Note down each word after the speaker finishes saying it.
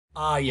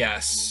Ah,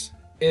 yes.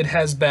 It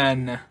has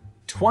been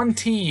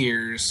 20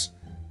 years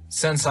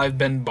since I've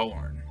been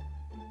born.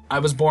 I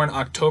was born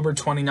October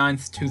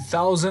 29th,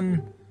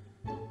 2000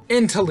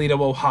 in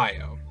Toledo,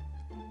 Ohio.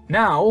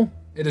 Now,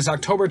 it is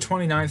October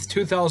 29th,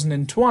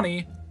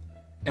 2020,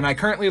 and I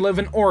currently live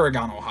in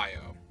Oregon,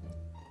 Ohio.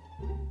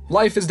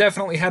 Life has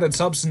definitely had its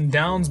ups and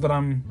downs, but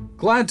I'm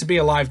glad to be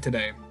alive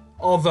today.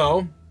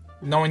 Although,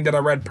 knowing that I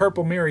read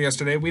Purple Mirror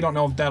yesterday, we don't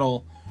know if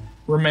that'll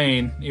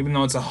remain, even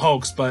though it's a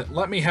hoax, but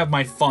let me have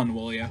my fun,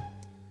 will ya?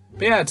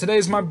 But yeah,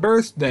 today's my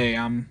birthday.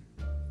 I'm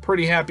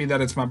pretty happy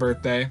that it's my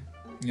birthday,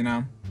 you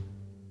know.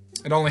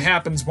 It only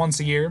happens once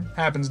a year,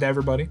 happens to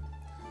everybody.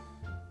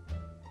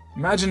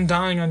 Imagine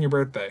dying on your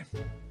birthday.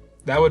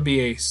 That would be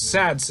a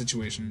sad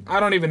situation. I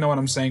don't even know what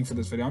I'm saying for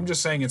this video. I'm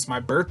just saying it's my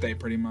birthday,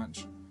 pretty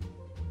much.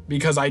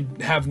 Because I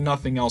have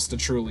nothing else to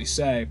truly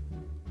say.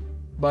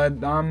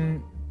 But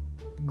I'm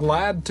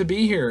glad to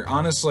be here,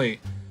 honestly.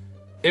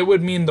 It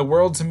would mean the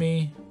world to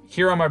me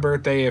here on my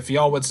birthday if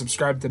y'all would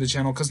subscribe to the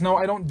channel. Because no,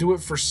 I don't do it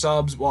for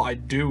subs. Well, I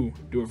do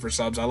it for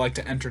subs. I like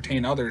to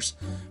entertain others.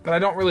 But I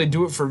don't really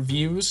do it for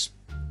views.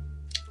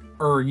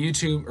 Or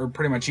YouTube, or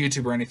pretty much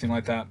YouTube or anything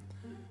like that.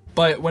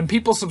 But when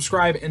people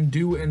subscribe and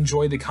do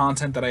enjoy the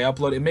content that I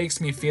upload, it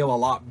makes me feel a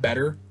lot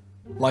better.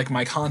 Like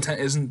my content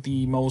isn't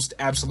the most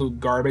absolute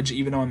garbage,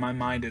 even though in my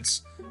mind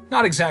it's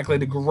not exactly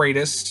the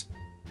greatest.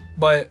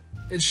 But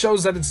it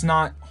shows that it's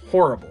not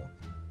horrible.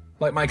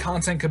 Like my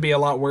content could be a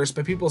lot worse,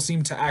 but people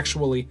seem to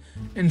actually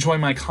enjoy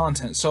my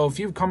content. So if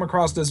you've come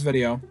across this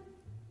video,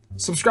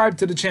 subscribe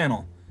to the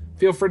channel.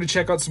 Feel free to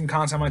check out some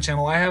content on my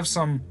channel. I have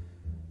some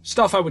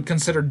stuff I would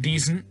consider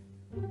decent.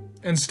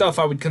 And stuff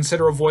I would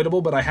consider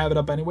avoidable, but I have it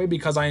up anyway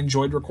because I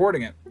enjoyed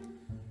recording it.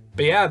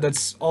 But yeah,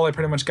 that's all I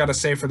pretty much got to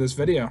say for this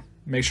video.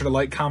 Make sure to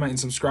like, comment, and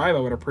subscribe. I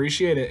would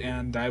appreciate it,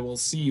 and I will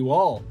see you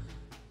all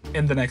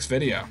in the next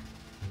video.